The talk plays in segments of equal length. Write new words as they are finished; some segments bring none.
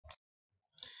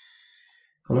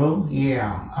Hello,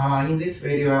 yeah. In this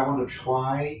video, I want to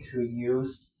try to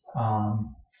use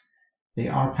the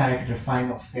RPackage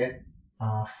final fit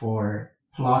for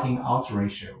plotting odds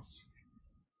ratios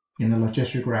in the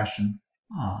logistic regression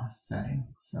setting.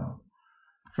 So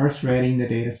first, reading the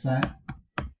data set,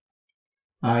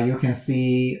 you can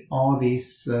see all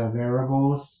these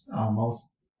variables, most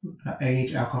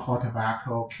age, alcohol,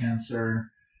 tobacco,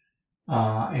 cancer,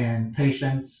 and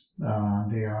patients.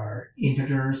 They are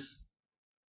integers.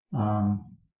 And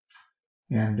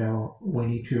we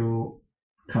need to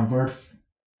convert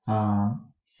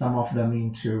some of them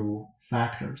into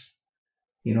factors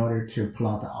in order to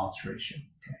plot the odds ratio.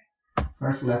 Okay.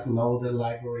 First, let's load the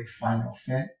library final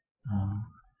fit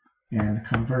and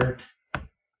convert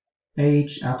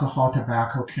age, alcohol,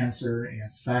 tobacco, cancer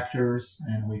as factors,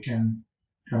 and we can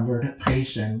convert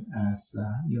patient as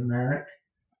numeric.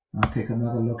 I'll take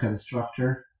another look at the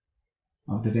structure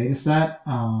of the data set.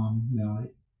 No,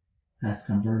 it has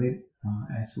converted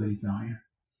as we desire.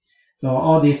 So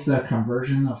all these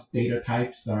conversion of data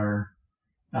types are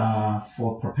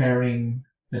for preparing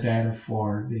the data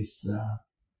for this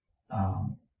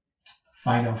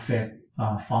final fit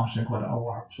function called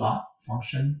OR plot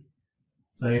function.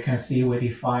 So you can see we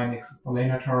define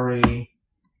explanatory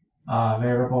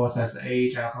variables as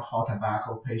age, alcohol,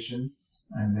 tobacco, patients,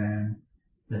 and then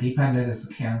the dependent is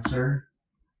cancer.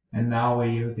 And now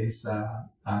we use this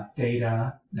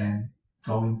data, then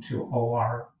going to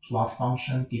OR plot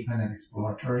function, dependent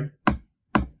exploratory.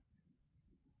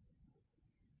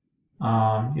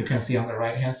 You can see on the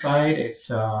right-hand side, it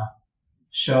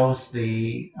shows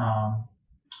the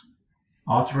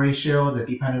odds ratio. The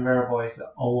dependent variable is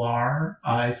OR,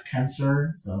 is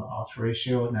cancer, so odds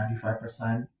ratio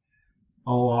 95%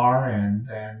 OR, and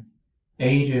then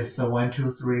age is 1, 2,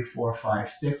 3, 4,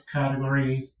 5, 6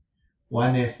 categories.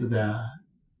 One is the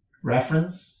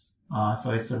reference,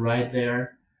 so it's right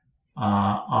there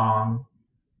on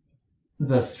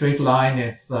the straight line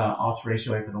is odds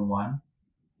ratio equal to 1.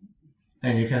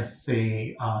 And you can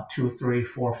see 2, 3,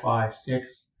 4, 5,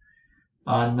 6.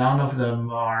 None of them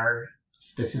are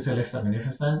statistically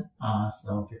significant.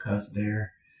 So because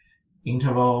their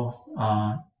intervals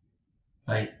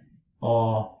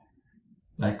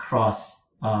cross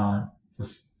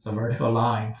the vertical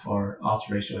line for odds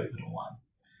ratio equal to 1.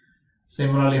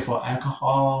 Similarly for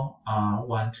alcohol,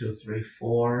 1, 2, 3,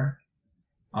 4.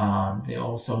 They're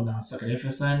also not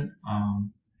significant.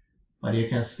 But you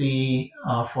can see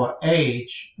for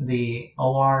age, the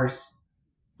ORs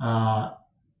kind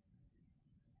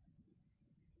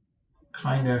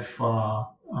of,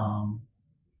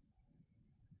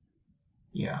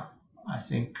 I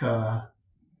think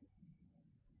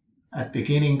at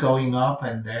beginning going up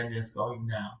and then it's going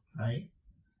down, right?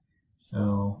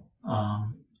 So,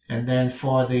 and then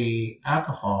for the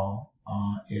alcohol,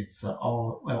 it's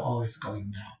always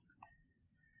going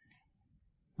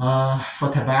down. For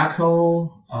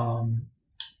tobacco,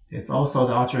 it's also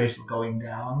the odds ratio is going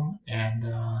down, and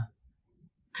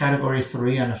category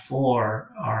 3 and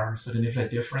 4 are significantly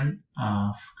different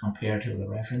compared to the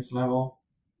reference level.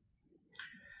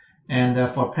 And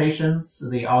for patients,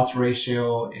 the odds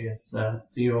ratio is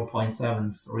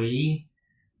 0.73,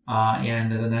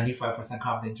 and the 95%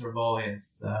 confidence interval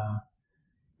is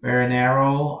very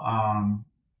narrow,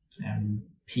 and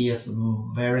P is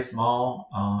very small,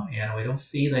 and we don't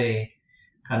see the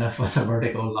kind of the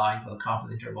vertical line for the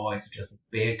confidence interval. It's just a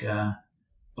big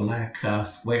black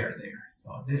square there.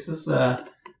 So this is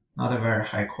not a very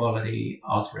high quality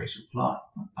odds ratio plot.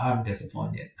 I'm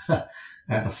disappointed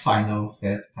at the final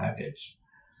fit package.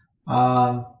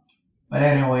 But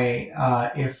anyway,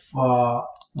 if we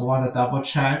want to double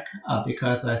check,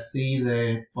 because I see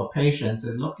for patients,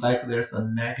 it looks like there's a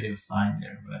negative sign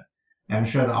there, but I'm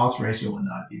sure the odds ratio will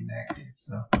not be negative.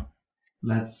 So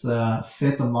let's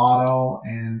fit the model,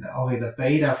 and okay, the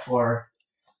beta for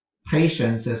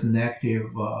patients is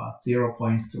negative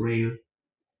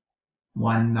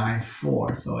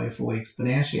 0.3194. So if we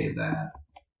exponentiate that,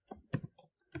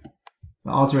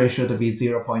 the odds ratio should be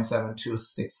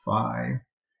 0.7265.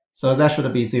 So that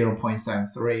should be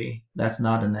 0.73. That's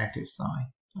not a negative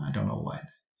sign. I don't know why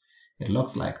it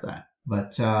looks like that.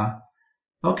 But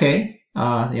okay,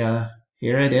 yeah,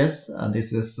 here it is.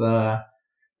 This is the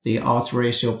odds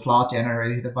ratio plot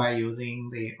generated by using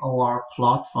the OR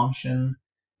plot function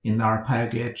in our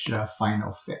package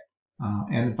final fit.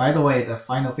 And by the way, the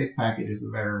final fit package is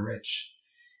very rich.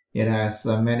 It has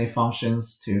many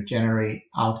functions to generate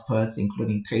outputs,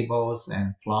 including tables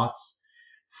and plots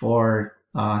for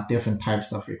different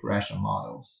types of regression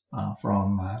models,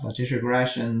 from logistic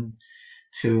regression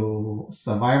to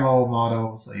survival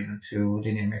models, or even to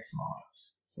linear mixed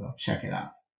models. So check it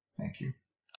out. Thank you.